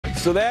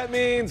So that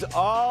means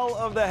all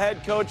of the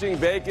head coaching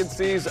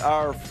vacancies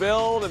are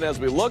filled, and as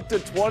we look to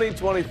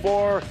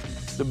 2024,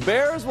 the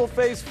Bears will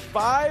face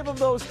 5 of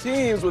those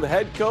teams with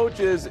head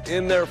coaches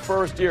in their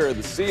first year.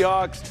 The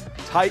Seahawks,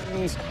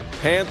 Titans,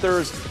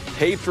 Panthers,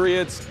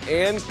 Patriots,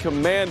 and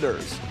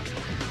Commanders.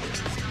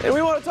 And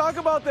we want to talk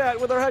about that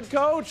with our head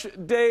coach,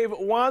 Dave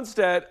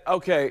Wannstedt.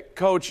 Okay,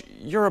 Coach,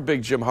 you're a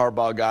big Jim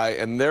Harbaugh guy,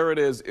 and there it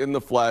is in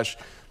the flesh,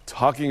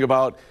 talking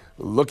about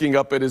looking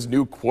up at his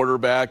new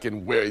quarterback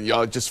and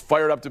just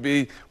fired up to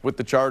be with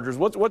the Chargers.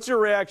 What's your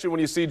reaction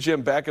when you see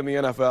Jim back in the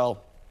NFL?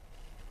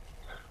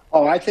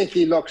 Oh, I think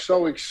he looks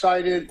so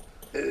excited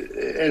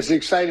as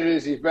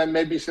he's been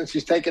maybe since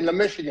he's taken the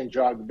Michigan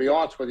job, to be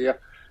honest with you.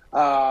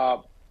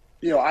 I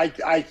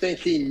think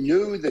he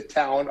knew the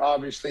talent,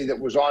 obviously, that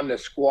was on the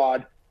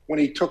squad when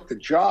he took the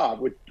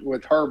job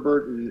with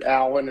Herbert and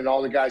Allen and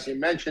all the guys he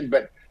mentioned.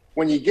 But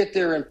when you get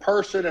there in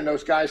person and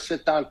those guys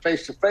sit down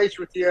face-to-face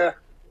with you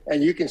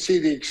and you can see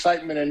the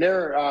excitement in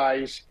their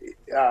eyes,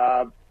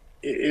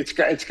 it's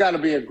got to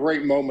be a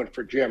great moment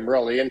for Jim,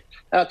 really. And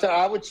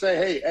I would say,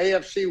 hey,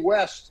 AFC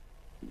West,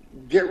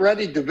 get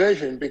ready,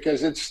 division,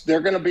 because they're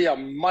going to be a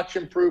much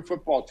improved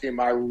football team.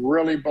 I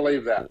really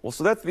believe that. Well,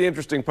 so that's the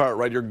interesting part,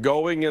 right? You're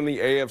going in the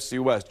AFC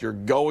West. You're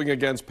going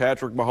against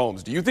Patrick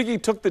Mahomes. Do you think he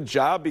took the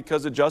job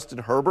because of Justin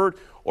Herbert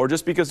or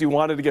just because he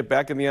wanted to get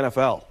back in the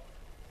NFL?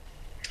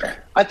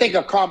 I think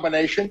a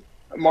combination,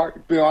 Mark, to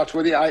be honest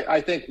with you.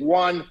 I think,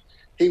 one,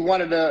 he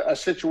wanted a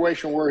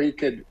situation where he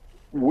could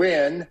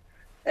win,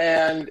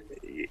 and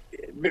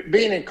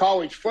being in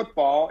college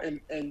football,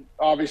 and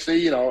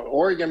obviously,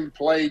 Oregon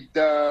played,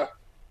 I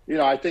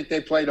think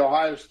they played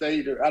Ohio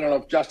State. I don't know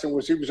if Justin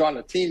he was on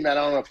the team then.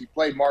 I don't know if he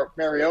played. Mark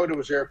Mariota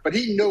was there, but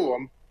he knew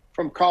him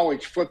from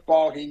college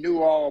football. He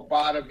knew all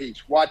about him.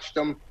 He's watched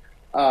him.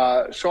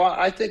 So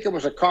I think it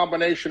was a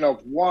combination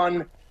of,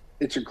 one,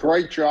 it's a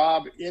great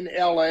job in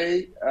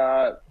L.A.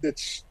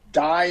 That's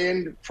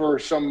dying for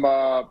some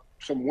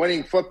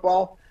winning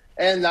football.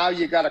 And now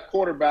you got a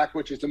quarterback,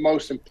 which is the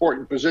most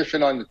important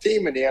position on the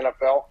team in the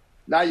NFL.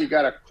 Now you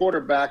got a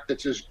quarterback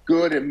that's as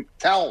good and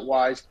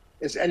talent-wise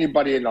as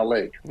anybody in the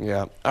league.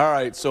 Yeah. All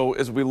right. So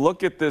as we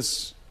look at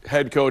this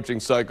head coaching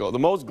cycle, the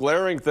most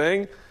glaring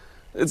thing,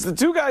 it's the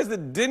 2 guys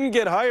that didn't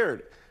get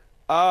hired.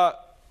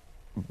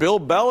 BIll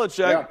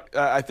Belichick,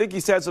 I think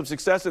he's had some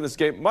success in this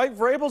game. Mike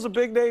Vrabel's a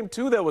big name,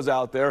 too, that was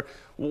out there.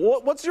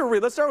 What's your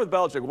read? Let's start with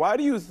Belichick. Why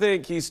do you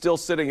think he's still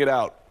sitting it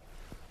out?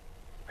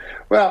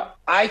 Well,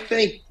 I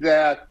think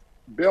that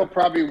Bill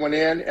probably went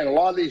in, and a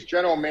lot of these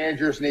general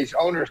managers and these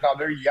owners now,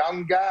 they're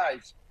young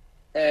guys,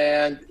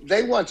 and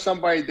they want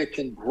somebody that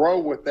can grow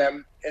with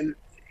them. And,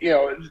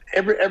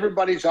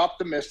 everybody's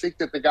optimistic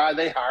that the guy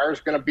they hire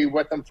is going to be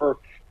with them for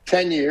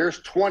 10 years,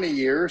 20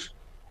 years,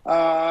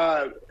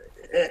 and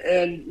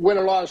win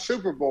a lot of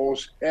Super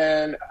Bowls.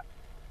 And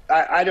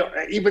I don't,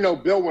 even though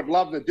Bill would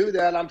love to do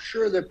that, I'm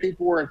sure that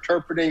people were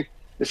interpreting,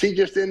 is he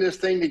just in this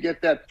thing to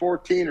get that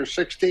 14 or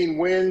 16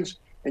 wins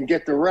and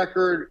get the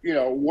record?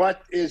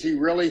 What is he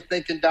really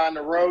thinking down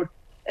the road?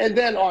 And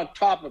then on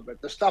top of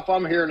it, the stuff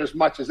I'm hearing as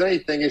much as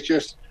anything is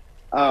just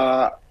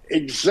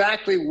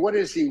exactly what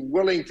is he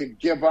willing to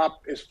give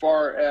up as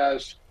far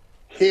as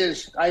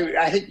his,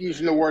 I hate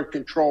using the word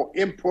control,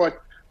 input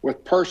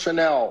with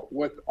personnel,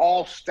 with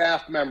all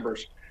staff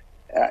members.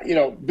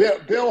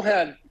 Bill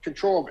had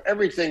control of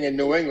everything in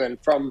New England,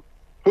 from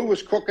who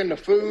was cooking the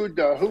food,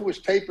 who was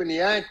taping the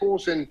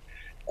ankles, and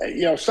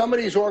some of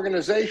these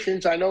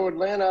organizations, I know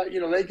Atlanta,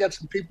 they get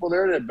some people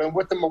there that have been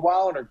with them a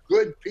while and are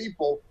good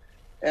people.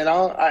 And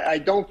I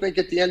don't think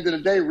at the end of the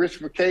day,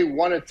 Rich McKay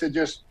wanted to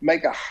just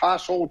make a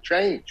household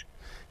change.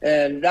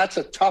 And that's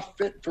a tough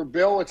fit for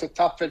Bill. It's a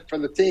tough fit for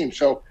the team.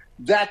 So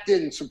that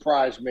didn't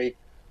surprise me.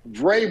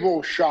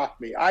 Vrabel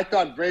shocked me. I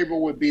thought Vrabel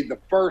would be the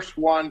first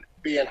one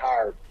being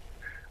hired.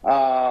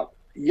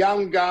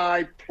 Young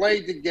guy,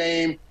 played the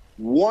game,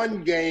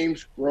 won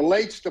games,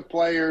 relates to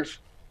players.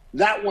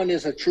 That one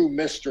is a true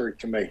mystery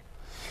to me.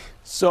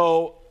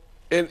 So,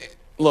 and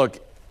look,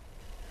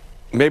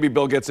 maybe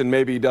Bill gets in,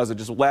 maybe he doesn't.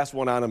 Just last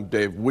one on him,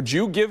 Dave. Would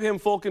you give him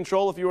full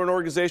control if you were an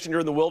organization,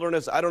 you're in the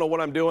wilderness, I don't know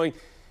what I'm doing?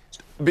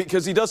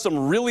 Because he does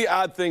some really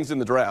odd things in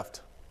the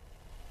draft.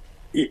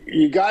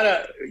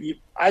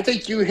 I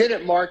think you hit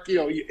it, Mark.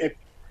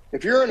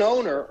 If you're an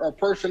owner or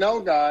personnel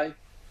guy,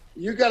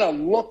 you got to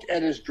look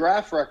at his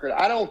draft record.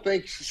 I don't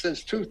think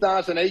since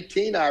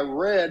 2018 I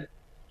read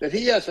that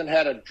he hasn't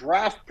had a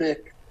draft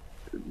pick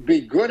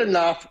be good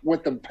enough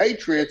with the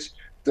Patriots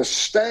to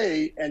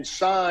stay and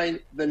sign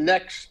the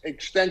next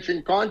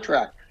extension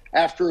contract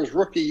after his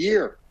rookie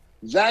year.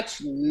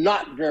 That's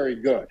not very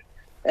good.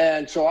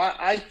 And so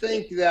I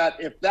think that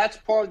if that's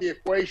part of the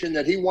equation,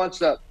 that he wants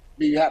to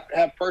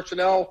have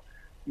personnel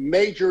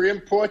major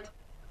input,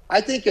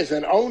 I think as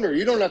an owner,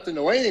 you don't have to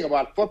know anything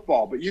about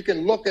football, but you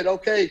can look at,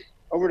 okay,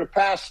 over the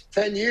past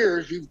 10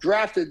 years, you've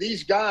drafted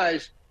these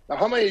guys. Now,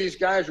 how many of these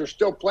guys are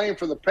still playing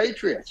for the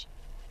Patriots?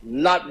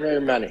 Not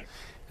very many.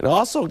 And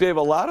also, Dave,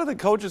 a lot of the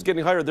coaches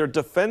getting hired, they're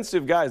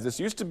defensive guys. This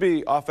used to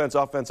be offense,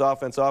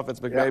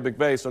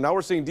 McVay. So now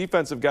we're seeing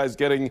defensive guys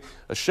getting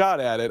a shot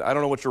at it. I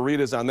don't know what your read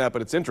is on that,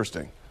 but it's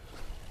interesting.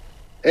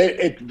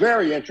 It's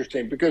very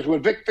interesting because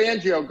when Vic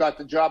Fangio got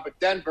the job at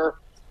Denver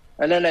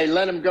and then they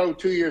let him go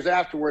 2 years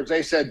afterwards,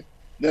 they said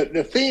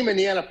the theme in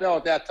the NFL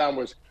at that time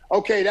was,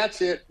 okay,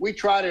 that's it. We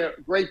tried a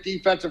great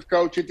defensive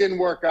coach. It didn't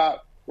work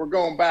out. We're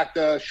going back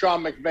to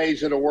Sean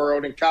McVay's of the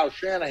world and Kyle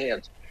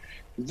Shanahan's.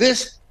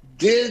 This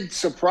did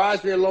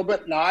surprise me a little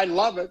bit. Now, I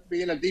love it.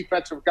 Being a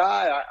defensive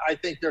guy, I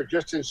think they're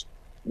just as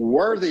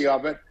worthy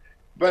of it.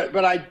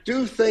 But I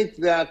do think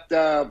that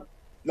the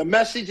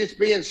message that's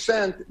being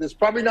sent that's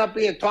probably not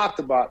being talked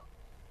about.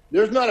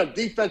 There's not a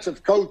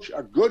defensive coach,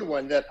 a good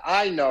one, that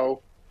I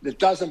know that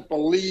doesn't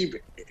believe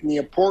in the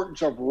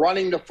importance of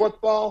running the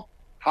football,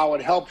 how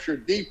it helps your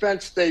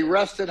defense stay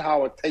rested,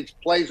 how it takes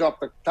plays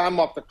off the time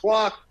off the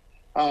clock,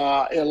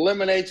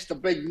 eliminates the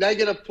big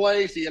negative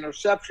plays, the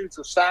interceptions,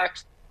 the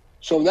sacks.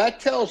 So that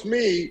tells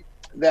me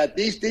that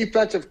these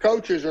defensive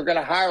coaches are going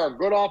to hire a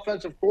good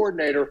offensive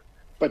coordinator,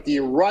 but the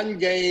run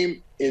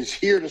game is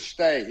here to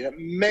stay. It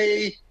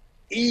may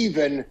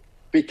even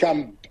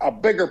become a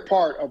bigger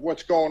part of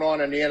what's going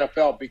on in the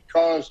NFL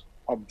because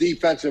of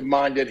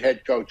defensive-minded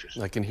head coaches.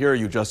 I can hear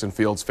you, Justin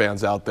Fields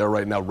fans out there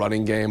right now.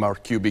 Running game, our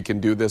QB can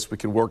do this. We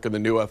can work in the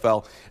new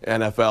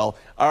NFL.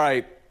 All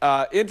right,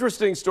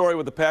 interesting story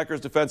with the Packers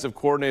defensive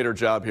coordinator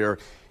job here.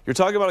 You're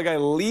talking about a guy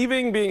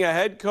leaving being a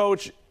head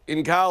coach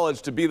in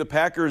college to be the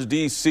Packers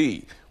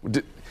DC.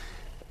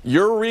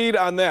 Your read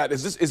on that,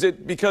 is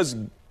it because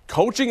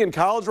coaching in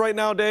college right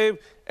now, Dave,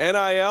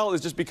 NIL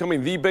is just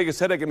becoming the biggest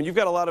headache? I mean, you've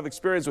got a lot of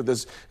experience with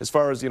this as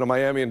far as,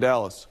 Miami and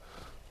Dallas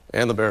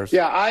and the Bears.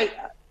 Yeah, I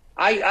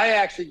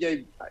actually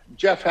gave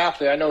Jeff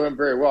Hafley, I know him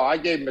very well, I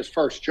gave him his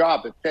first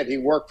job at Pitt. He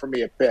worked for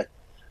me at Pitt.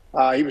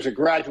 He was a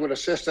graduate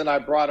assistant. I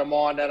brought him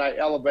on, then I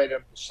elevated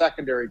him to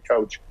secondary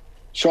coach.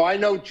 So I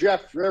know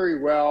Jeff very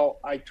well.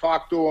 I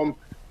talked to him.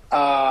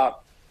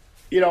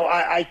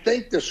 I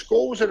think the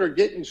schools that are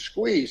getting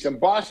squeezed, and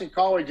Boston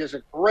College is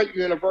a great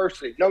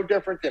university, no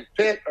different than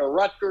Pitt or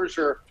Rutgers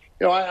or,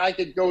 I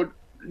could go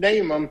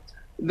name them.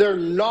 They're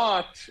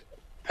not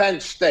Penn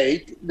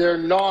State. They're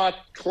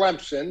not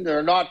Clemson.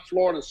 They're not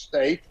Florida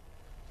State.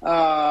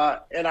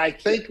 And I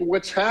think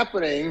what's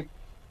happening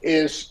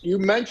is, you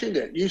mentioned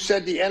it. You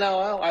said the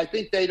NIL. I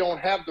think they don't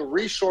have the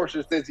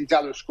resources that these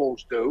other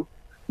schools do.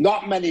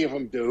 Not many of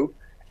them do.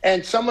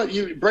 And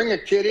you bring a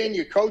kid in,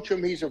 you coach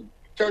him,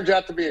 turns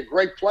out to be a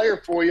great player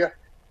for you,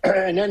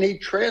 and then he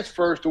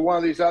transfers to one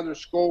of these other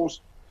schools.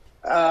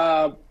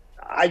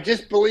 I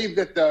just believe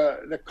that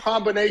the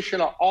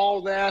combination of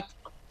all that,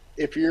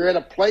 if you're in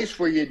a place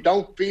where you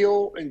don't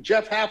feel, and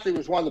Jeff Hafley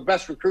was one of the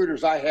best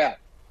recruiters I had.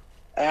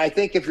 And I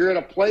think if you're in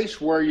a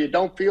place where you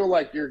don't feel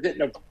like you're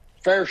getting a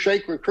fair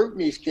shake recruiting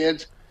these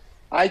kids,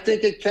 I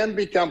think it can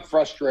become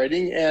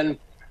frustrating. And,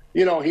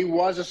 he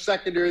was a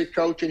secondary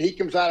coach, and he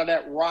comes out of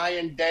that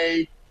Ryan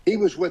Day. He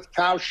was with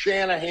Kyle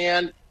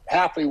Shanahan,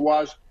 Hafley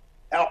was,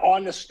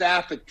 on the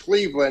staff at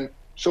Cleveland.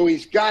 So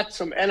he's got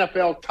some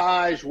NFL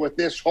ties with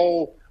this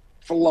whole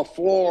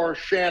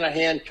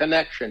LaFleur-Shanahan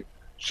connection.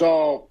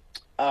 So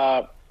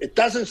it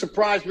doesn't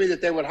surprise me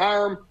that they would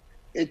hire him.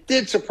 It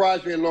did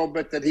surprise me a little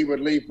bit that he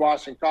would leave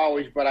Boston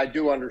College, but I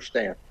do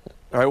understand.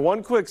 All right,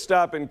 one quick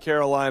stop in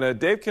Carolina.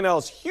 Dave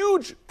Cannell's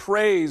huge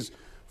praise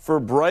for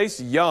Bryce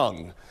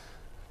Young.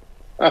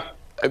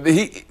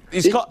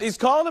 He's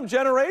calling him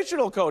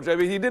generational coach. I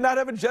mean, he did not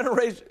have a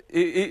generation.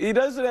 He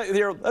doesn't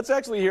here. Let's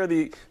actually hear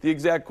the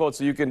exact quote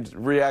so you can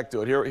react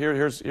to it.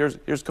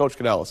 Here's Coach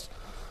Canellis.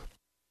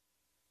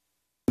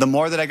 The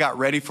more that I got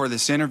ready for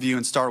this interview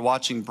and started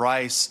watching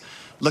Bryce,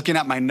 looking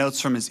at my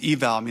notes from his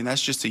eval, I mean,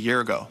 that's just a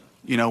year ago.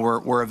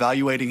 We're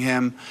evaluating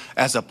him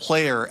as a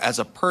player, as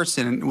a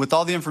person, and with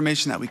all the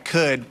information that we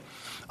could,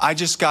 I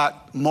just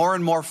got more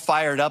and more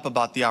fired up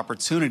about the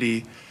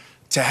opportunity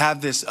to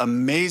have this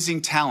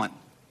amazing talent.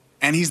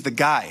 And he's the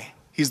guy.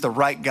 He's the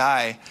right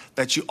guy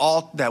that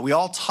we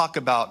all talk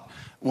about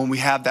when we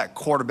have that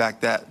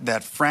quarterback,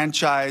 that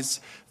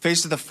franchise,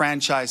 face of the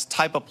franchise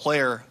type of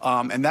player.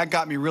 And that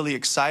got me really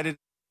excited.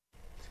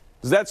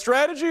 Is that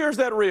strategy or is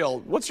that real?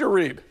 What's your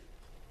read?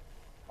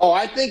 Oh,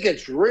 I think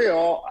it's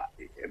real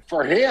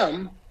for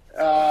him.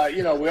 We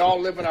all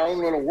live in our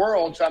own little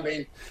worlds. I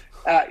mean,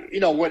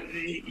 what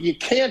you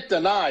can't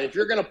deny, if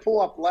you're going to pull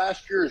up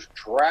last year's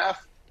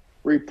draft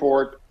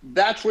report,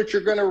 that's what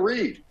you're going to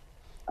read.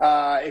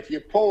 If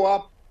you pull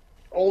up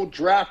old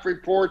draft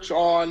reports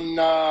on,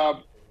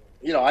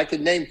 I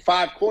could name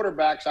 5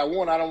 quarterbacks. I don't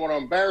want to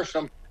embarrass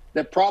them,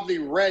 that probably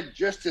read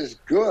just as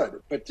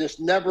good, but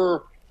just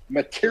never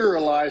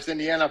materialized in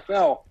the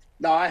NFL.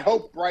 Now, I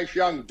hope Bryce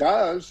Young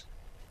does,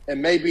 and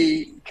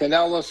maybe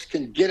Canellis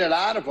can get it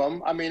out of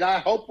him. I mean, I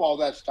hope all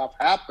that stuff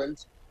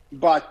happens,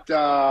 but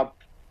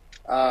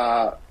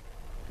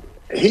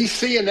he's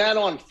seeing that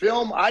on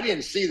film. I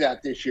didn't see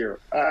that this year.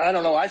 I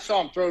don't know. I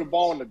saw him throw the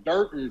ball in the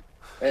dirt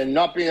and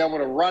not being able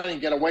to run and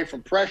get away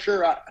from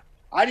pressure.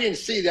 I didn't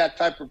see that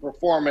type of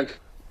performance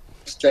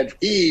that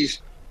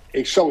he's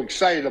so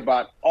excited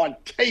about on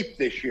tape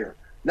this year.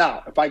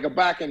 Now, if I go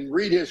back and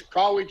read his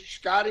college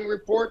scouting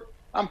report,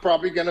 I'm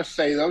probably going to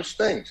say those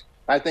things.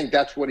 I think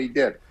that's what he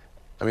did.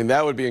 I mean,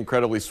 that would be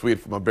incredibly sweet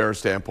from a Bears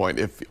standpoint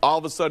if all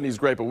of a sudden he's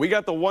great. But we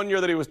got the 1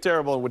 year that he was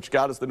terrible, which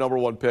got us the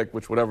 #1 pick,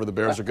 which whatever the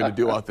Bears are going to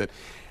do with it.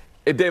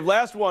 Hey, Dave,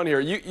 last one here.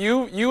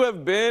 You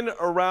have been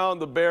around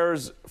the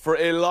Bears for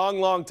a long,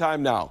 long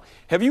time now.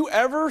 Have you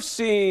ever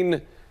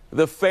seen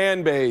the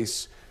fan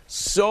base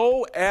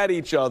so at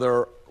each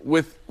other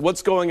with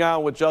what's going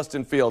on with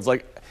Justin Fields?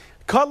 Like,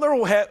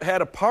 Cutler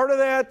had a part of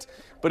that,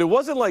 but it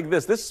wasn't like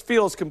this. This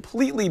feels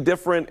completely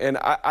different, and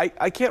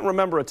I can't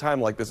remember a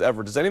time like this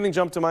ever. Does anything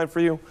jump to mind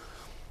for you?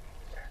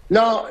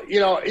 No,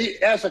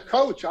 as a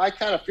coach, I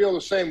kind of feel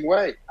the same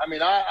way. I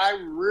mean, I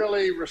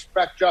really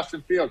respect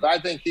Justin Fields. I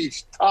think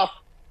he's tough.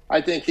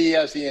 I think he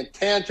has the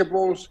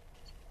intangibles.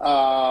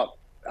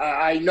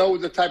 I know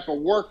the type of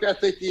work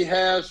ethic he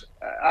has.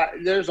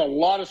 There's a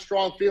lot of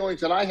strong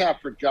feelings that I have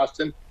for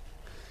Justin,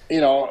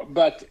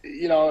 but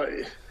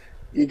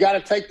you got to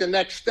take the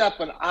next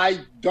step, and I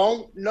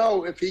don't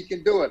know if he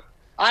can do it.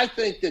 I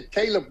think that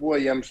Caleb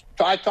Williams,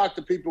 I talked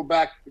to people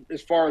back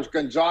as far as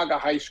Gonzaga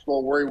High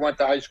School, where he went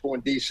to high school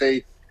in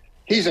D.C.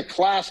 He's a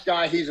class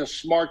guy. He's a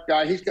smart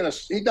guy. He's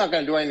not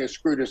going to do anything to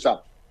screw this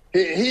up.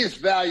 His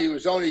value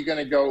is only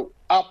going to go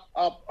up,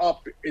 up,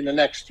 up in the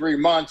next 3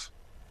 months.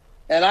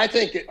 And I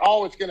think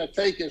all it's going to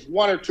take is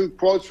 1 or 2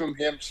 quotes from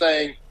him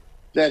saying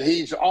that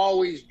he's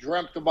always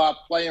dreamt about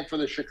playing for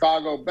the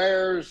Chicago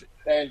Bears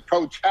and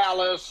Coach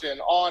Hallis and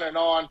on and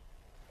on.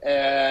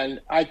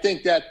 And I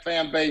think that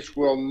fan base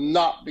will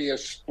not be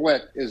as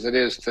split as it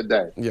is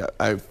today. Yeah,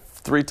 I have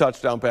 3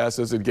 touchdown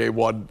passes in game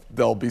 1.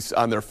 They'll be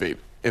on their feet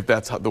if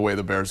that's the way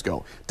the Bears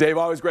go. Dave,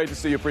 always great to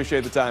see you.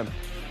 Appreciate the time.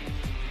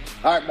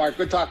 All right, Mark.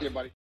 Good talking to you,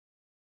 buddy.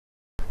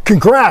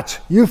 Congrats.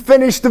 You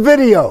finished the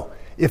video.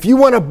 If you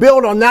want to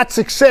build on that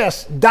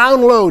success,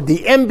 download the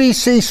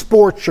NBC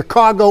Sports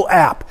Chicago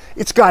app.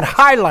 It's got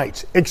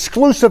highlights,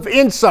 exclusive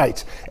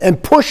insights,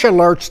 and push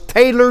alerts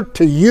tailored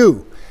to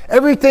you.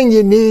 Everything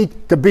you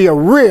need to be a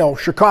real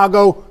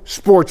Chicago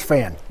sports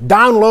fan.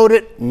 Download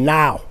it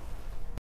now.